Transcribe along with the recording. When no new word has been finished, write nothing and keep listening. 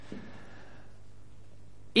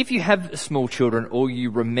If you have small children or you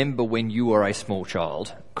remember when you were a small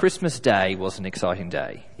child, Christmas Day was an exciting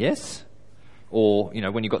day, yes? Or,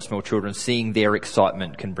 when you've got small children, seeing their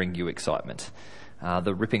excitement can bring you excitement.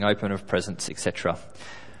 The ripping open of presents, etc.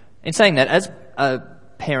 In saying that, as a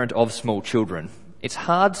parent of small children, it's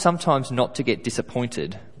hard sometimes not to get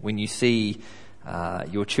disappointed when you see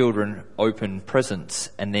your children open presents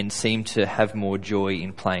and then seem to have more joy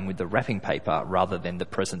in playing with the wrapping paper rather than the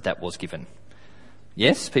present that was given.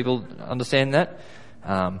 Yes, people understand that?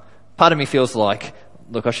 Part of me feels like,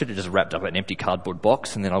 look, I should have just wrapped up an empty cardboard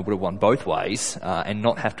box and then I would have won both ways and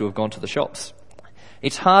not have to have gone to the shops.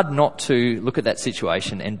 It's hard not to look at that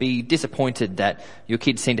situation and be disappointed that your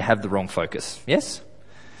kids seem to have the wrong focus. Yes?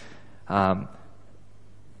 And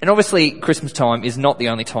obviously, Christmas time is not the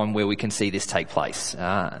only time where we can see this take place.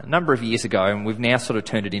 A number of years ago, and we've now sort of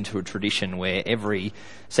turned it into a tradition where every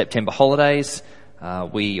September holidays,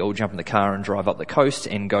 we all jump in the car and drive up the coast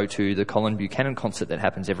and go to the Colin Buchanan concert that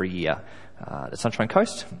happens every year at Sunshine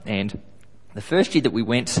Coast. And the first year that we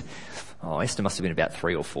went, Esther must have been about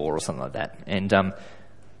 3 or 4 or something like that. And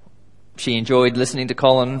she enjoyed listening to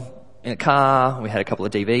Colin in the car. We had a couple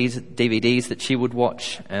of DVDs that she would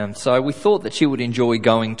watch. So we thought that she would enjoy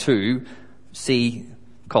going to see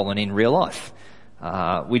Colin in real life.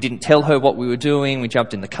 We didn't tell her what we were doing. We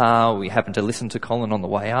jumped in the car. We happened to listen to Colin on the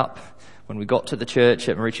way up. When we got to the church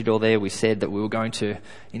at Maroochydore there, we said that we were going to,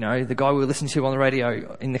 the guy we were listening to on the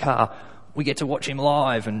radio in the car, we get to watch him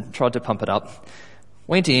live, and tried to pump it up.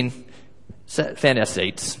 Went in, found our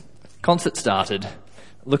seats, concert started,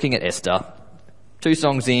 looking at Esther. 2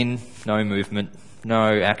 songs in, no movement,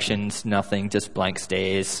 no actions, nothing, just blank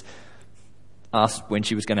stares. Asked when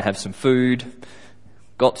she was going to have some food,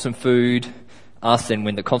 got some food, asked then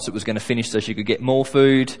when the concert was going to finish so she could get more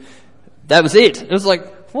food. That was it. It was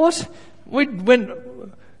like, what?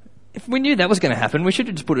 If we knew that was going to happen, we should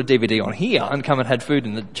have just put a DVD on here and come and had food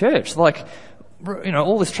in the church.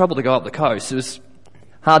 All this trouble to go up the coast. It was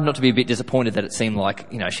hard not to be a bit disappointed that it seemed like,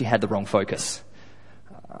 she had the wrong focus.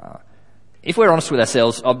 If we're honest with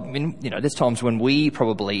ourselves, there's times when we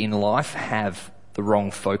probably in life have the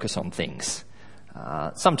wrong focus on things.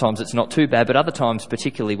 Sometimes it's not too bad, but other times,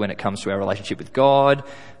 particularly when it comes to our relationship with God,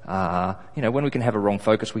 when we can have a wrong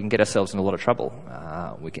focus, we can get ourselves in a lot of trouble.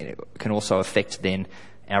 It can also affect then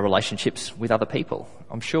our relationships with other people.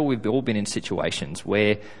 I'm sure we've all been in situations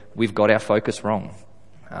where we've got our focus wrong,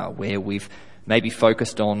 where we've maybe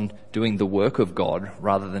focused on doing the work of God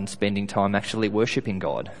rather than spending time actually worshipping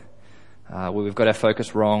God. Where we've got our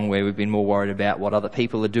focus wrong, where we've been more worried about what other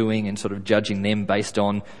people are doing and sort of judging them based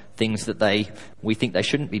on things that we think they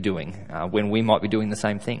shouldn't be doing, when we might be doing the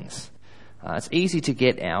same things. It's easy to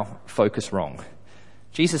get our focus wrong.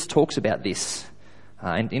 Jesus talks about this.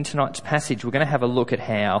 And in tonight's passage, we're going to have a look at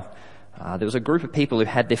how there was a group of people who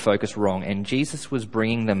had their focus wrong, and Jesus was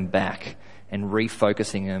bringing them back and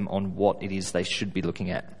refocusing them on what it is they should be looking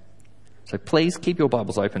at. So please keep your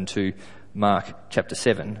Bibles open to Mark chapter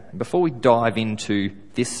 7. Before we dive into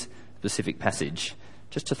this specific passage,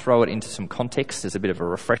 just to throw it into some context as a bit of a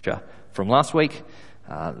refresher from last week,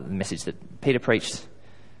 the message that Peter preached.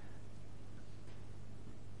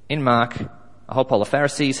 In Mark, a whole pile of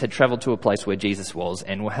Pharisees had travelled to a place where Jesus was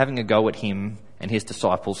and were having a go at him and his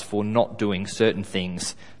disciples for not doing certain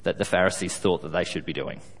things that the Pharisees thought that they should be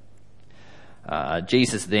doing.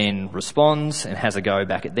 Jesus then responds and has a go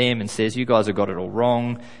back at them and says, you guys have got it all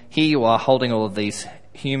wrong. Here you are holding all of these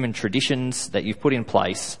human traditions that you've put in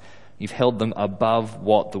place. You've held them above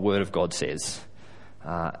what the Word of God says.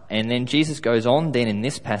 And then Jesus goes on then in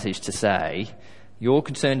this passage to say, you're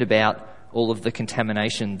concerned about all of the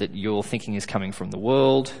contamination that you're thinking is coming from the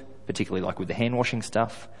world, particularly like with the hand washing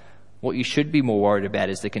stuff. What you should be more worried about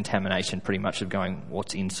is the contamination pretty much of going,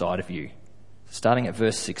 what's inside of you. Starting at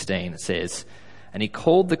verse 16, it says, and he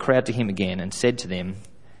called the crowd to him again and said to them,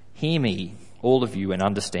 hear me, all of you, and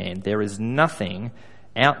understand, there is nothing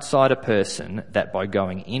outside a person that by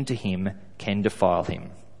going into him can defile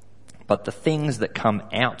him. But the things that come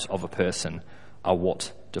out of a person are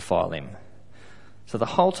what defile him. So the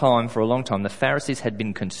whole time, for a long time, the Pharisees had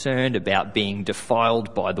been concerned about being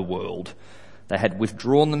defiled by the world. They had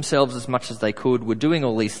withdrawn themselves as much as they could, were doing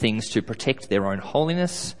all these things to protect their own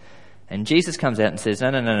holiness. And Jesus comes out and says,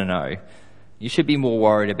 no. You should be more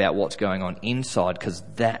worried about what's going on inside, because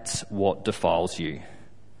that's what defiles you.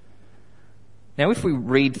 Now, if we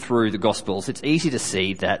read through the Gospels, it's easy to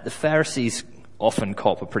see that the Pharisees often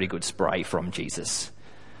cop a pretty good spray from Jesus.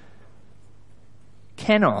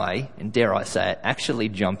 Can I, and dare I say it, actually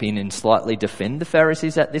jump in and slightly defend the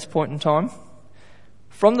Pharisees at this point in time?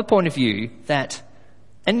 From the point of view that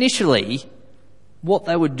initially what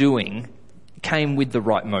they were doing came with the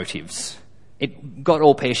right motives. It got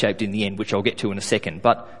all pear-shaped in the end, which I'll get to in a second.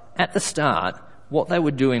 But at the start, what they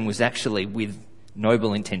were doing was actually with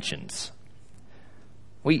noble intentions.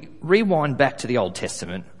 We rewind back to the Old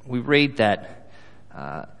Testament. We read that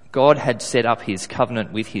God had set up his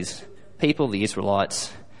covenant with his people, the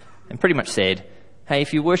Israelites, and pretty much said, hey,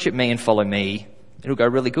 if you worship me and follow me, it'll go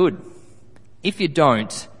really good. If you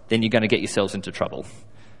don't, then you're going to get yourselves into trouble.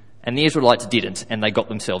 And the Israelites didn't, and they got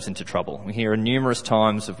themselves into trouble. We hear numerous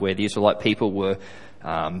times of where the Israelite people were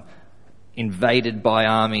invaded by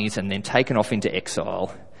armies and then taken off into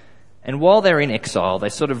exile. And while they're in exile, they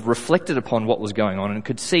sort of reflected upon what was going on and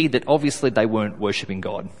could see that obviously they weren't worshipping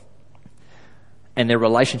God. And their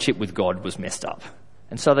relationship with God was messed up.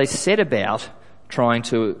 And so they set about trying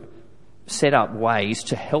to set up ways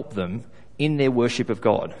to help them in their worship of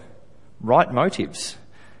God. Right motives.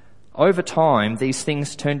 Over time, these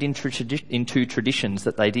things turned into traditions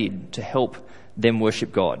that they did to help them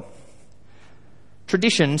worship God.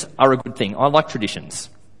 Traditions are a good thing. I like traditions.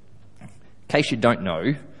 In case you don't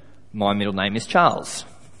know, my middle name is Charles.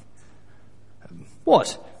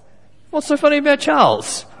 What? What's so funny about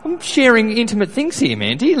Charles? I'm sharing intimate things here,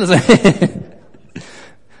 Mandy.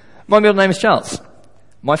 My middle name is Charles.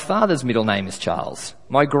 My father's middle name is Charles.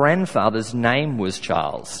 My grandfather's name was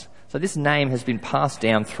Charles. So this name has been passed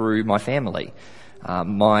down through my family.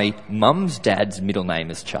 My mum's dad's middle name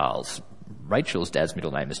is Charles. Rachel's dad's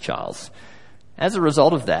middle name is Charles. As a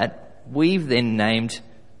result of that, we've then named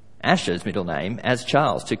Asher's middle name as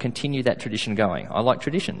Charles to continue that tradition going. I like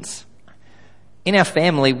traditions. In our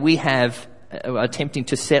family, we have attempting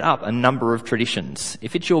to set up a number of traditions.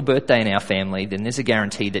 If it's your birthday in our family, then there's a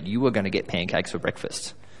guarantee that you are going to get pancakes for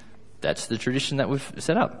breakfast. That's the tradition that we've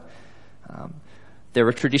set up. There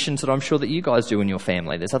are traditions that I'm sure that you guys do in your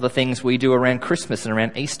family. There's other things we do around Christmas and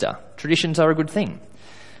around Easter. Traditions are a good thing.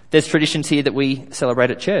 There's traditions here that we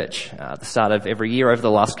celebrate at church. At the start of every year over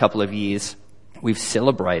the last couple of years, we've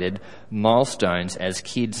celebrated milestones as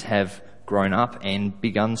kids have grown up and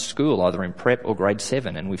begun school, either in prep or grade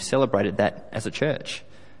 7, and we've celebrated that as a church.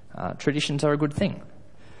 Traditions are a good thing.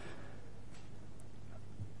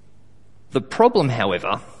 The problem,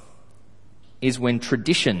 however, is when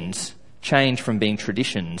traditions change from being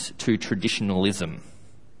traditions to traditionalism.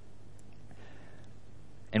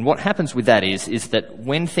 And what happens with that is that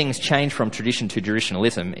when things change from tradition to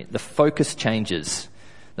traditionalism, the focus changes.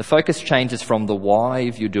 The focus changes from the why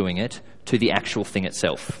of you doing it to the actual thing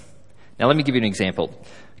itself. Now let me give you an example.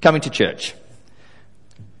 Coming to church.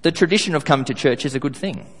 The tradition of coming to church is a good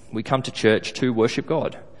thing. We come to church to worship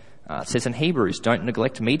God. It says in Hebrews, don't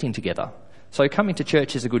neglect meeting together. So coming to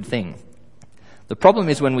church is a good thing. The problem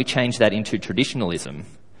is when we change that into traditionalism,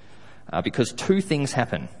 because two things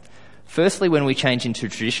happen. Firstly, when we change into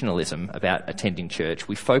traditionalism about attending church,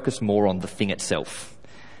 we focus more on the thing itself,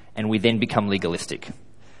 and we then become legalistic,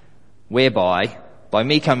 whereby, by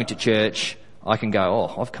me coming to church, I can go,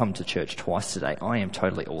 oh, I've come to church twice today. I am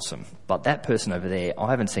totally awesome. But that person over there, I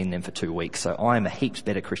haven't seen them for 2 weeks, so I am a heaps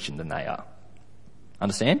better Christian than they are.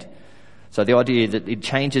 Understand? So the idea that it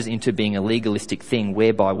changes into being a legalistic thing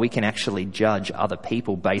whereby we can actually judge other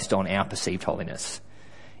people based on our perceived holiness.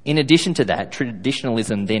 In addition to that,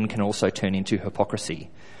 traditionalism then can also turn into hypocrisy,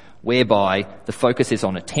 whereby the focus is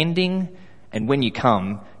on attending, and when you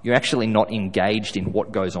come, you're actually not engaged in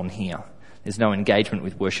what goes on here. There's no engagement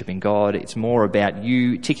with worshipping God. It's more about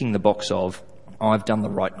you ticking the box of, I've done the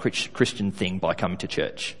right Christian thing by coming to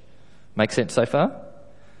church. Make sense so far?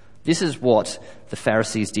 This is what the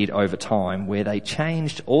Pharisees did over time, where they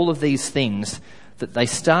changed all of these things that they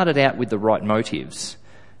started out with the right motives,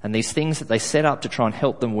 and these things that they set up to try and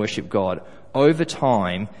help them worship God, over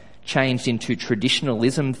time changed into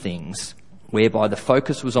traditionalism things, whereby the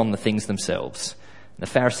focus was on the things themselves. The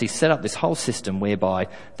Pharisees set up this whole system whereby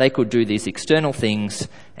they could do these external things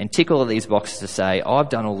and tick all of these boxes to say, I've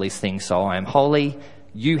done all these things, so I am holy.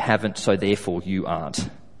 You haven't, so therefore you aren't.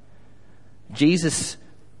 Jesus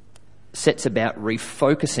sets about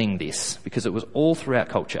refocusing this, because it was all throughout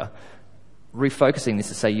culture, refocusing this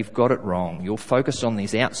to say, you've got it wrong. You're focused on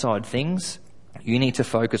these outside things. You need to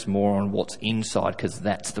focus more on what's inside, because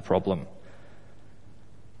that's the problem.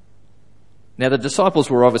 Now, the disciples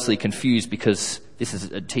were obviously confused because this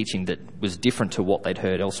is a teaching that was different to what they'd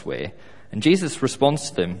heard elsewhere. And Jesus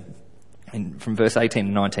responds to them from verse 18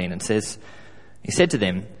 and 19 and says, he said to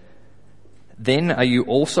them, then are you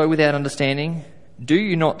also without understanding? Do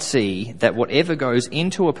you not see that whatever goes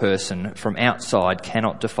into a person from outside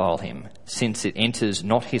cannot defile him, since it enters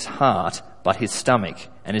not his heart but his stomach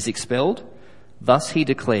and is expelled? Thus he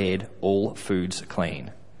declared all foods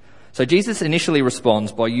clean. So Jesus initially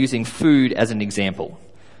responds by using food as an example.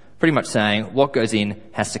 Pretty much saying what goes in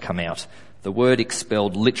has to come out. The word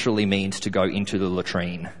expelled literally means to go into the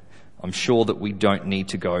latrine. I'm sure that we don't need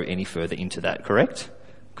to go any further into that, correct?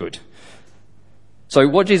 Good. So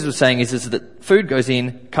what Jesus was saying is that food goes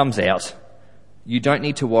in, comes out. You don't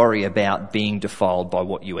need to worry about being defiled by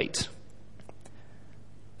what you eat.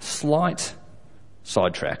 Slight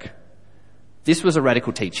sidetrack. This was a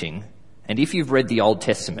radical teaching, and if you've read the Old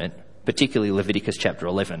Testament, particularly Leviticus chapter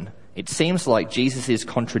 11, it seems like Jesus is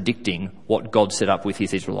contradicting what God set up with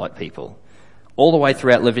his Israelite people. All the way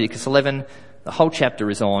throughout Leviticus 11, the whole chapter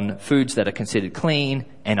is on foods that are considered clean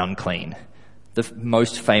and unclean. The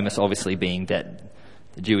most famous obviously being that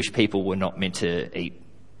the Jewish people were not meant to eat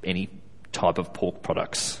any type of pork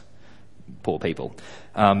products. Poor people.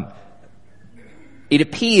 It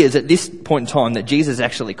appears at this point in time that Jesus is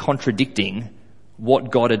actually contradicting what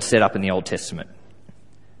God had set up in the Old Testament.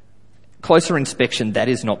 Closer inspection, that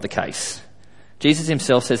is not the case. Jesus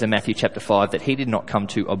himself says in Matthew chapter 5 that he did not come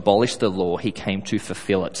to abolish the law, he came to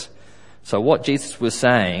fulfill it. So what Jesus was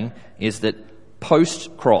saying is that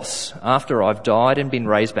post-cross, after I've died and been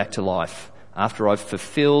raised back to life, after I've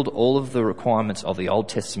fulfilled all of the requirements of the Old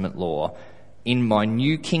Testament law, in my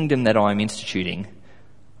new kingdom that I'm instituting,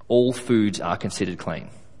 all foods are considered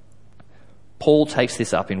clean. Paul takes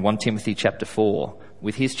this up in 1 Timothy chapter 4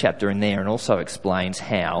 with his chapter in there and also explains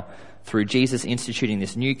how, through Jesus instituting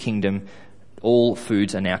this new kingdom, all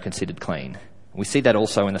foods are now considered clean. We see that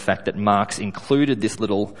also in the fact that Mark's included this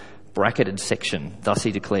little bracketed section, thus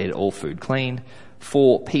he declared all food clean,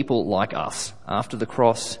 for people like us. After the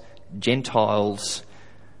cross, Gentiles,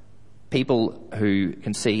 people who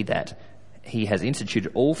can see that he has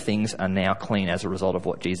instituted all things are now clean as a result of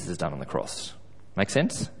what Jesus has done on the cross. Make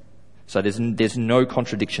sense? So there's no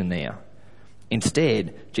contradiction there.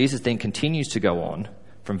 Instead, Jesus then continues to go on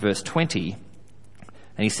from verse 20,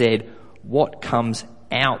 and he said, what comes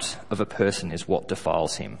out of a person is what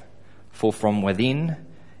defiles him. For from within,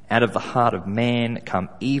 out of the heart of man, come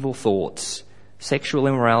evil thoughts, sexual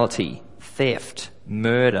immorality, theft,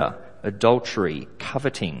 murder, adultery,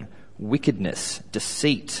 coveting, wickedness,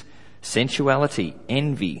 deceit, sensuality,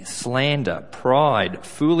 envy, slander, pride,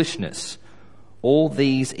 foolishness. All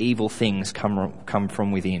these evil things come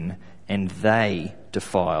from within, and they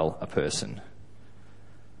defile a person.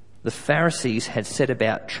 The Pharisees had set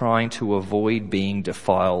about trying to avoid being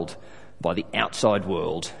defiled by the outside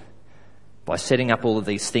world by setting up all of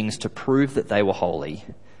these things to prove that they were holy.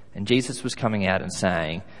 And Jesus was coming out and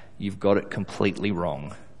saying, you've got it completely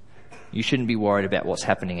wrong. You shouldn't be worried about what's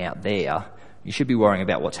happening out there. You should be worrying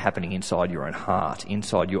about what's happening inside your own heart,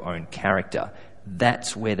 inside your own character.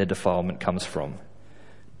 That's where the defilement comes from.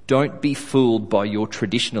 Don't be fooled by your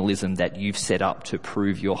traditionalism that you've set up to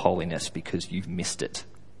prove your holiness because you've missed it.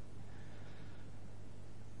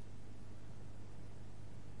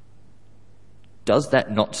 Does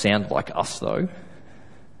that not sound like us, though?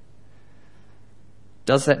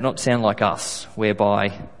 Does that not sound like us,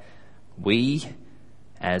 whereby we,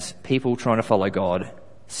 as people trying to follow God,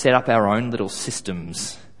 set up our own little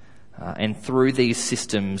systems, and through these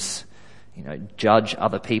systems, judge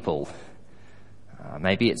other people?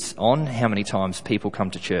 Maybe it's on how many times people come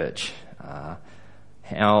to church,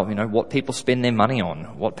 what people spend their money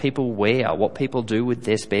on, what people wear, what people do with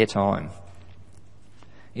their spare time.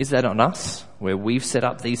 Is that on us, where we've set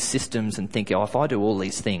up these systems and think, if I do all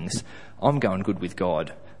these things, I'm going good with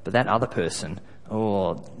God. But that other person,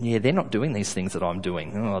 they're not doing these things that I'm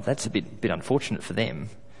doing. That's a bit unfortunate for them.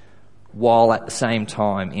 While at the same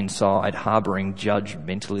time inside harbouring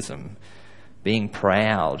judgmentalism, being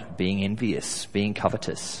proud, being envious, being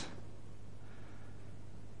covetous.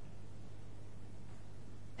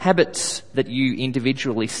 Habits that you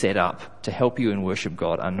individually set up to help you in worship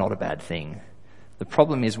God are not a bad thing. The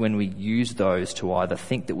problem is when we use those to either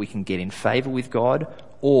think that we can get in favour with God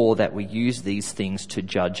or that we use these things to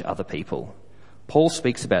judge other people. Paul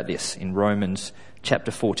speaks about this in Romans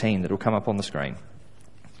chapter 14 that will come up on the screen.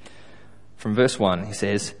 From verse 1, he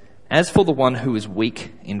says, as for the one who is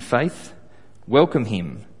weak in faith, welcome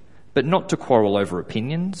him, but not to quarrel over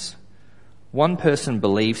opinions. One person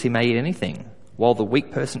believes he may eat anything, while the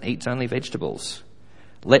weak person eats only vegetables.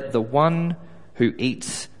 Let not the one who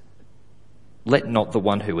eats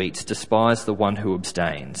despise the one who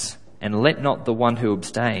abstains, and let not the one who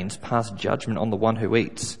abstains pass judgment on the one who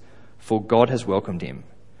eats, for God has welcomed him.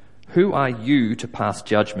 Who are you to pass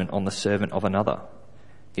judgment on the servant of another?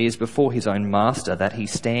 It is before his own master that he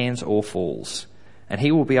stands or falls, and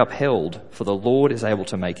he will be upheld, for the Lord is able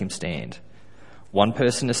to make him stand. One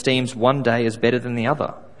person esteems one day as better than the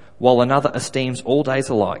other, while another esteems all days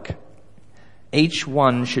alike. Each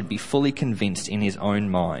one should be fully convinced in his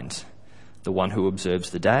own mind. The one who observes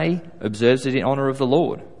the day observes it in honour of the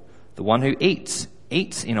Lord. The one who eats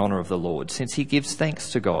in honour of the Lord, since he gives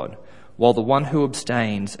thanks to God, while the one who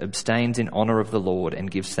abstains in honour of the Lord and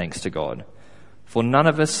gives thanks to God. For none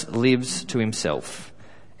of us lives to himself,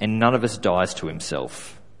 and none of us dies to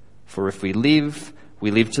himself. For if we live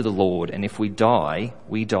to the Lord, and if we die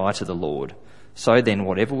to the Lord. So then,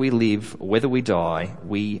 whatever we live, or whether we die,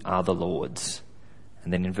 we are the Lord's.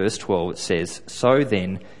 And then in verse 12 it says, so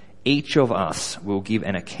then, each of us will give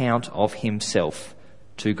an account of himself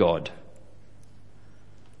to God.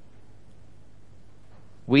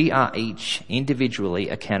 We are each individually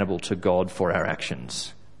accountable to God for our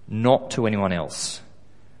actions, not to anyone else.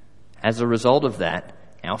 As a result of that,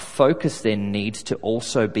 our focus then needs to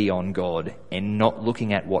also be on God and not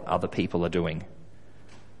looking at what other people are doing.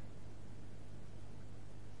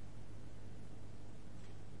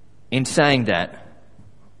 In saying that,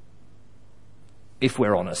 if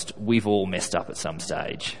we're honest, we've all messed up at some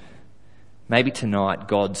stage. Maybe tonight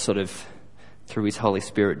God's sort of, through his Holy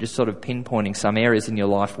Spirit, just sort of pinpointing some areas in your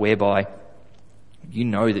life whereby you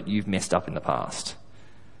know that you've messed up in the past.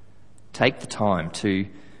 Take the time to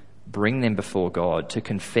bring them before God, to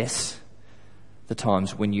confess the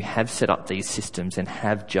times when you have set up these systems and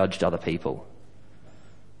have judged other people.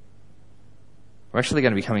 We're actually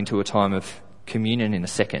going to be coming to a time of communion in a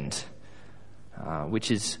second,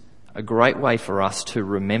 which is a great way for us to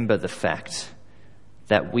remember the fact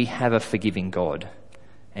that we have a forgiving God.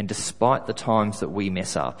 And despite the times that we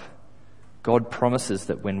mess up, God promises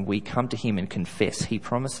that when we come to him and confess, he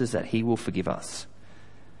promises that he will forgive us.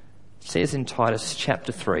 It says in Titus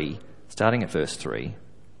chapter 3, starting at verse 3,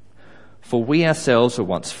 for we ourselves were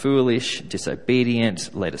once foolish,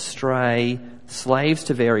 disobedient, led astray, slaves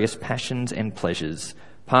to various passions and pleasures,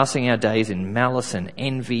 passing our days in malice and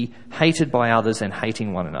envy, hated by others and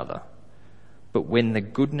hating one another. But when the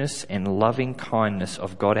goodness and loving kindness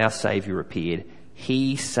of God our Saviour appeared,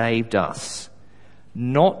 he saved us,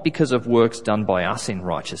 not because of works done by us in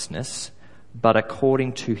righteousness, but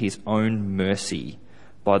according to his own mercy,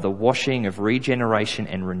 by the washing of regeneration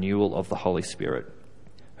and renewal of the Holy Spirit,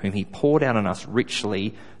 whom he poured out on us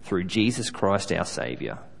richly through Jesus Christ our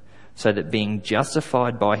Saviour, so that being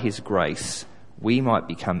justified by his grace, we might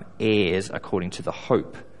become heirs according to the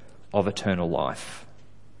hope of eternal life.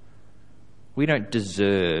 We don't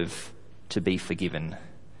deserve to be forgiven.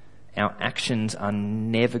 Our actions are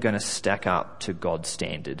never going to stack up to God's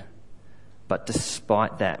standard. But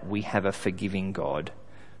despite that, we have a forgiving God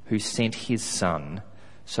who sent his Son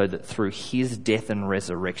so that through his death and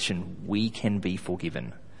resurrection, we can be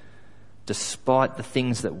forgiven. Despite the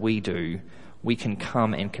things that we do, we can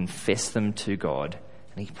come and confess them to God,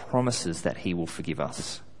 and he promises that he will forgive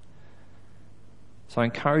us. So I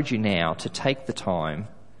encourage you now to take the time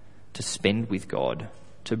to spend with God,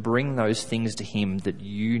 to bring those things to him that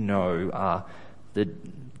you know are the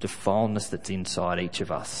defileness that's inside each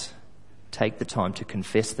of us. Take the time to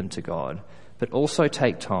confess them to God, but also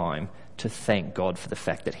take time to thank God for the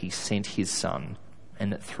fact that he sent his Son,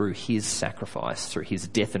 and that through his sacrifice, through his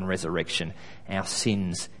death and resurrection, our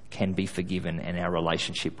sins can be forgiven and our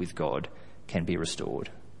relationship with God can be restored.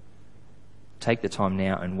 Take the time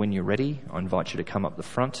now, and when you're ready, I invite you to come up the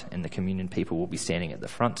front, and the communion people will be standing at the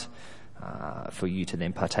front for you to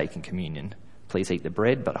then partake in communion. Please eat the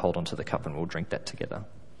bread, but hold on to the cup and we'll drink that together.